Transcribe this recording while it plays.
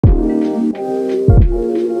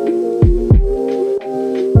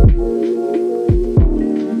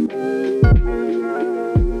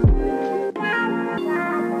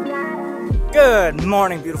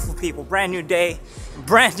morning, beautiful people. Brand new day,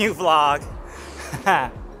 brand new vlog.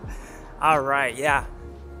 All right, yeah.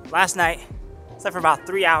 Last night, slept for about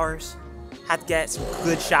 3 hours. Had to get some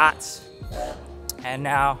good shots. And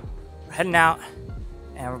now we're heading out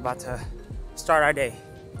and we're about to start our day.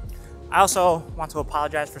 I also want to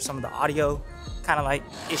apologize for some of the audio kind of like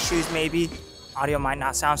issues maybe. Audio might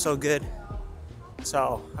not sound so good.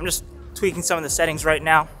 So I'm just tweaking some of the settings right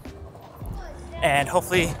now. And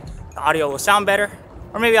hopefully the audio will sound better.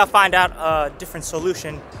 Or maybe I'll find out a different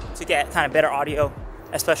solution to get kind of better audio,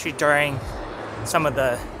 especially during some of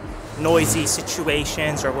the noisy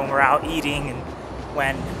situations or when we're out eating and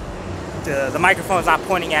when the microphone's not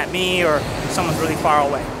pointing at me or someone's really far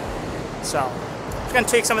away. So I'm just gonna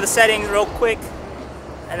tweak some of the settings real quick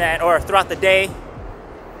and then, or throughout the day,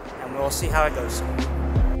 and we'll see how it goes.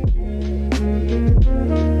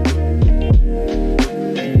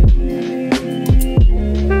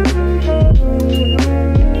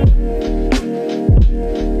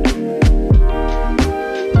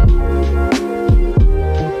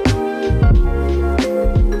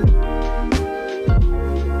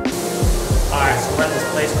 We're at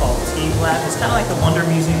this place called TeamLab. It's kind of like the Wonder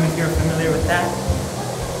Museum if you're familiar with that.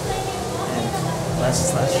 And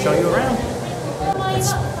let's show you around.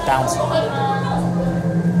 Let's bounce.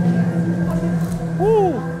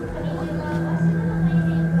 Woo!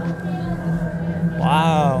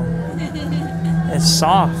 Wow. It's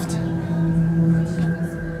soft.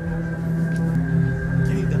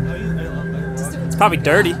 It's probably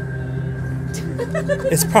dirty.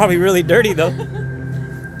 It's probably really dirty though.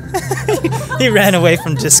 He ran away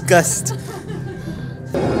from disgust.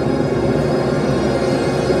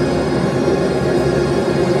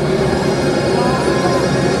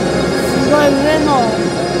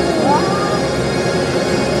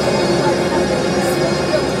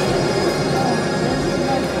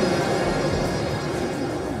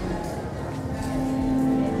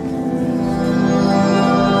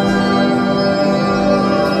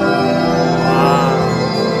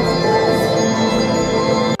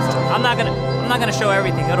 I'm not gonna show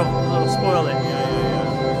everything. It'll spoil it. Yeah.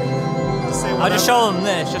 I'll just show them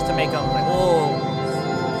this just to make them like, whoa.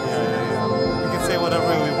 Yeah. We can say whatever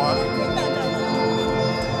we want.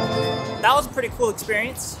 That was a pretty cool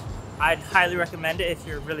experience. I'd highly recommend it if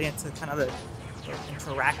you're really into kind of the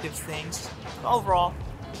interactive things. But overall,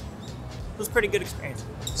 it was a pretty good experience.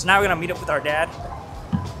 So now we're gonna meet up with our dad.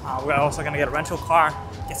 We're also gonna get a rental car,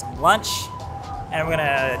 get some lunch, and we're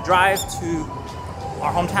gonna drive to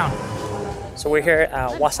our hometown. So we're here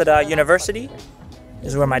at Waseda University. This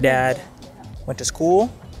is where my dad went to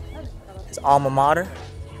school, his alma mater.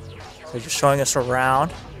 So he's just showing us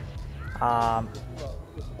around. Yeah,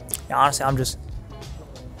 honestly, I'm just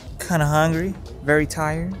kind of hungry, very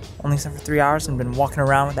tired. Only slept for 3 hours and been walking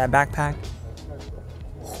around with that backpack.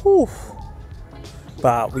 Whew.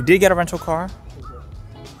 But we did get a rental car.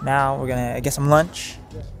 Now we're gonna get some lunch,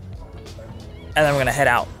 and then we're gonna head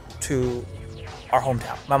out to our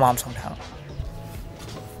hometown, my mom's hometown.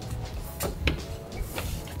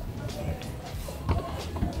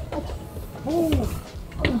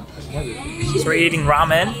 So we're eating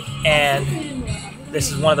ramen, and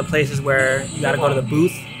this is one of the places where you gotta go to the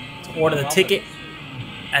booth to order the ticket,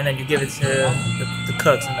 and then you give it to the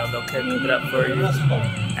cooks, and they'll cook it up for you.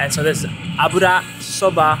 And so this is abura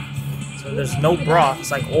soba, so there's no broth,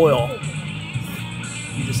 it's like oil.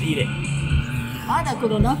 You just eat it.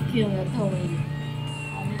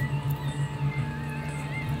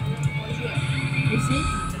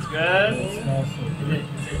 It's good.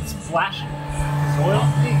 It's splash. It's oil.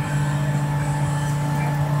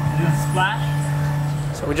 It's splash.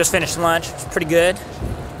 So we just finished lunch. It's pretty good.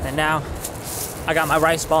 And now I got my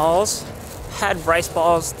rice balls. Had rice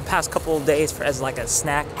balls the past couple of days as like a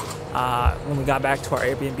snack when we got back to our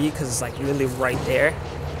Airbnb because it's like really right there.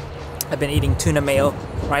 I've been eating tuna mayo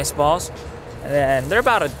rice balls, and then they're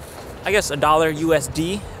about I guess $1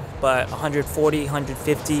 USD, but 140,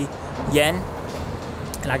 150 yen.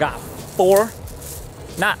 And I got 4,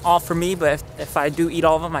 not all for me, but if I do eat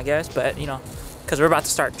all of them, I guess, but you know, because we're about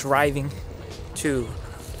to start driving to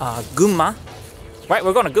Gunma, right?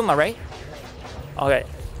 We're going to Gunma, right? Okay.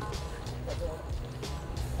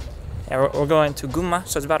 Yeah, we're going to Gunma,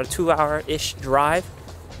 so it's about a 2-hour-ish drive,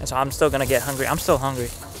 and so I'm still gonna get hungry. I'm still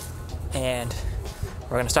hungry, and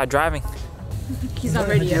we're gonna start driving. He's not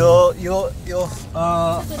ready yet. You'll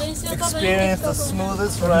experience the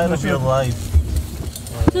smoothest ride of your life.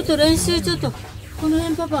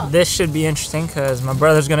 This should be interesting because my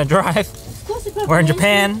brother's gonna drive. We're in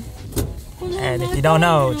Japan, and if you don't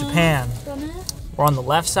know, Japan, we're on the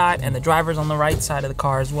left side and the driver's on the right side of the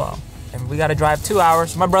car as well. And we gotta drive 2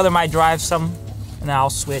 hours. My brother might drive some and then I'll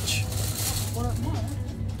switch.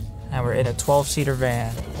 And we're in a 12-seater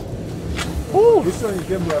van. Woo! We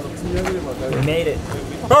made it.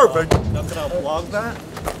 Perfect. Not gonna vlog that.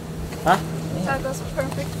 Huh? That goes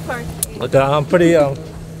perfect parking. Look, I'm pretty.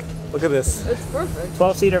 Look at this. It's perfect.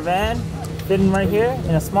 12-seater van, fitting right here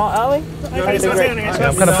in a small alley. I'm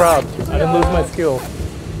kind of proud. I didn't lose my skill.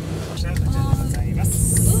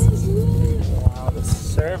 Wow, the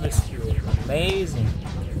service here is amazing.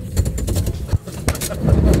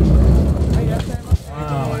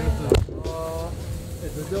 Wow.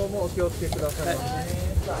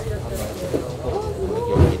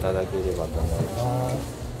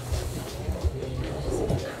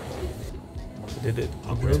 Did it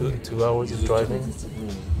 2 hours of driving.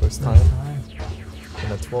 First time.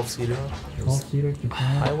 In a 12-seater. 12-seater.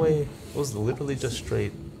 Highway was literally just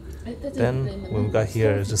straight. Then when we got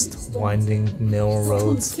here, it's just winding narrow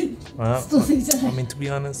roads. Well, I mean, to be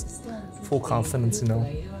honest, full confidence, you know.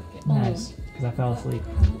 Nice, because I fell asleep.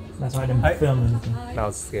 That's why I didn't film anything. Now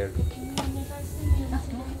it's scared.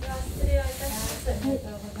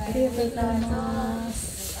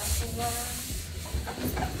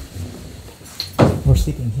 We're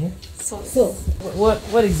sleeping here?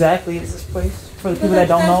 What exactly is this place? For the people that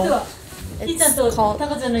don't know? It's called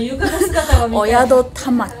Oyado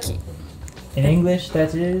Tamaki. In English,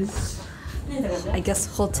 that is? I guess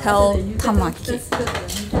Hotel Tamaki.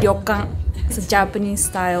 Ryokan. It's a Japanese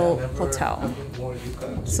style hotel.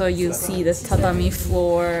 So you see the tatami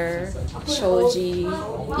floor, shoji,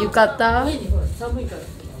 yukata.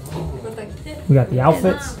 We got the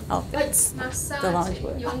outfits. The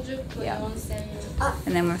loungewear. Yeah.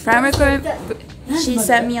 And then my friend she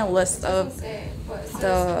sent me a list of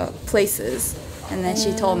the places, and then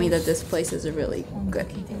she told me that this place is really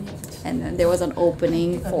good. And then there was an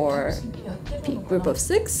opening for a group of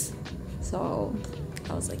 6, so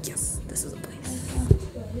I was like, yes, this is a place.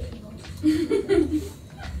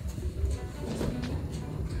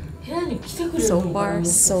 So far,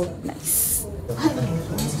 so nice.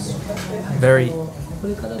 Very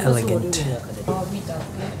elegant.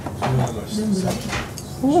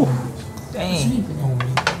 Ooh, dang.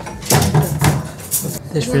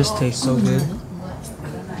 This fish tastes so good.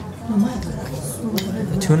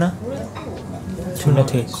 The tuna? Tuna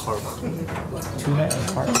taste. Tuna and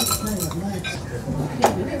carp.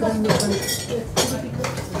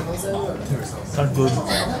 That's good.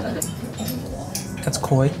 That's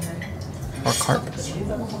koi or carp.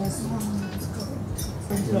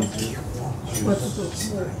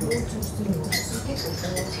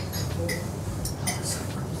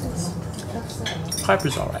 Carp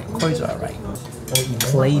is alright. Koi's alright.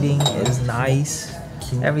 Plating is nice.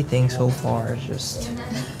 Everything so far is just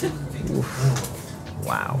oof.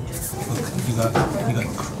 Wow. You got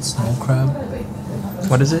snow crab.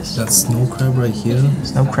 What is this? That snow crab right here.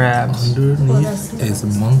 Snow crabs. Underneath is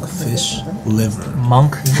monkfish liver.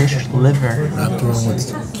 Monkfish liver. Wrapped around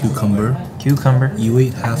with cucumber. Cucumber. You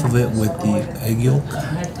eat half of it with the egg yolk.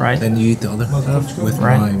 Right. Then you eat the other half with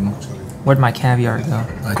Right. lime. Where'd my caviar go?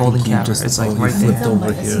 Golden caviar. It's like right flipped there.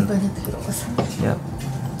 over here. Yep.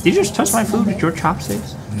 Did you just touch my food with your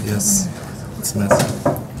chopsticks? Yes. It's messy.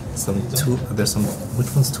 There's some.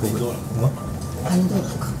 Which one's two? What?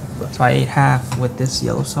 So I ate half with this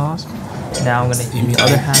yellow sauce. Now I'm gonna eat the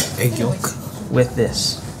other half Egg yolk. with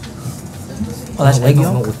this. Oh, that's egg No,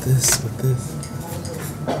 yolk? with this.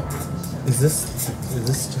 Is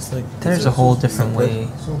this just like? There's a whole different way.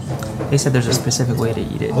 They said there's a specific way to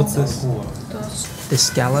eat it. What's this? This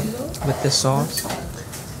scallop with this sauce.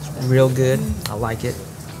 It's real good. I like it.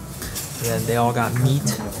 And then they all got meat.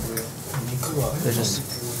 They're just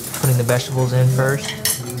putting the vegetables in first.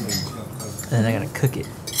 And then they're gonna cook it.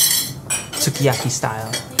 Sukiyaki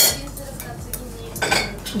style.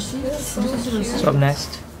 So up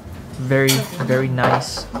next, very, very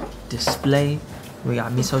nice display. We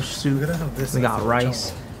got miso soup, we got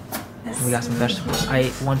rice, and we got some vegetables. I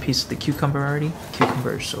ate one piece of the cucumber already.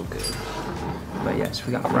 Cucumber is so good. But yes,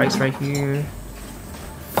 we got rice right here.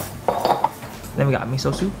 Then we got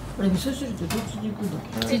miso soup. This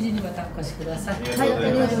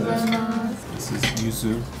is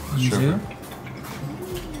yuzu. Yuzu.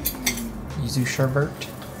 Yuzu sherbet.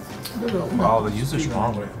 Wow, the yuzu is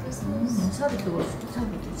strong.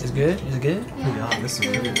 Is good? Is it good? Yeah, this is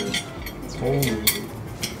really good.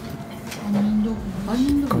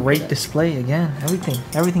 Great display again.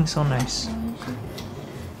 Everything's so nice.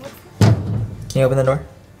 Can you open the door?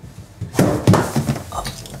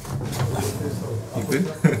 You good?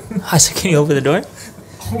 I said, can you open the door? I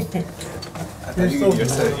thought you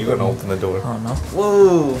said you were gonna open the door. Oh no.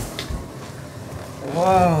 Whoa.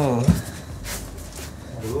 Whoa.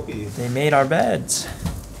 Maybe. They made our beds.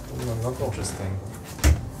 Interesting.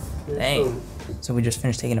 Dang. So we just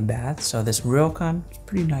finished taking a bath. So this ryokan,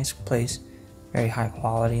 pretty nice place. Very high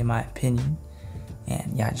quality in my opinion.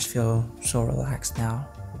 And yeah, I just feel so relaxed now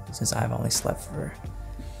since I've only slept for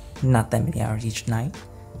not that many hours each night.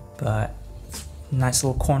 But nice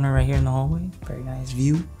little corner right here in the hallway. Very nice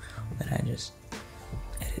view. Then I just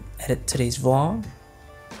edit today's vlog.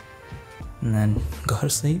 And then go to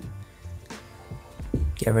sleep.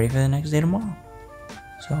 Get ready for the next day tomorrow.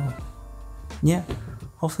 So yeah,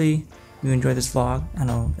 hopefully you enjoyed this vlog. I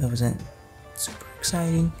know it wasn't super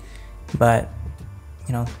exciting, but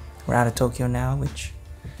you know, we're out of Tokyo now, which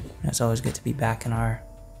it's always good to be back in our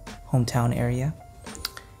hometown area.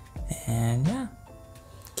 And yeah,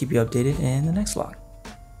 keep you updated in the next vlog.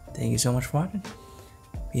 Thank you so much for watching.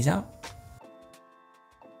 Peace out.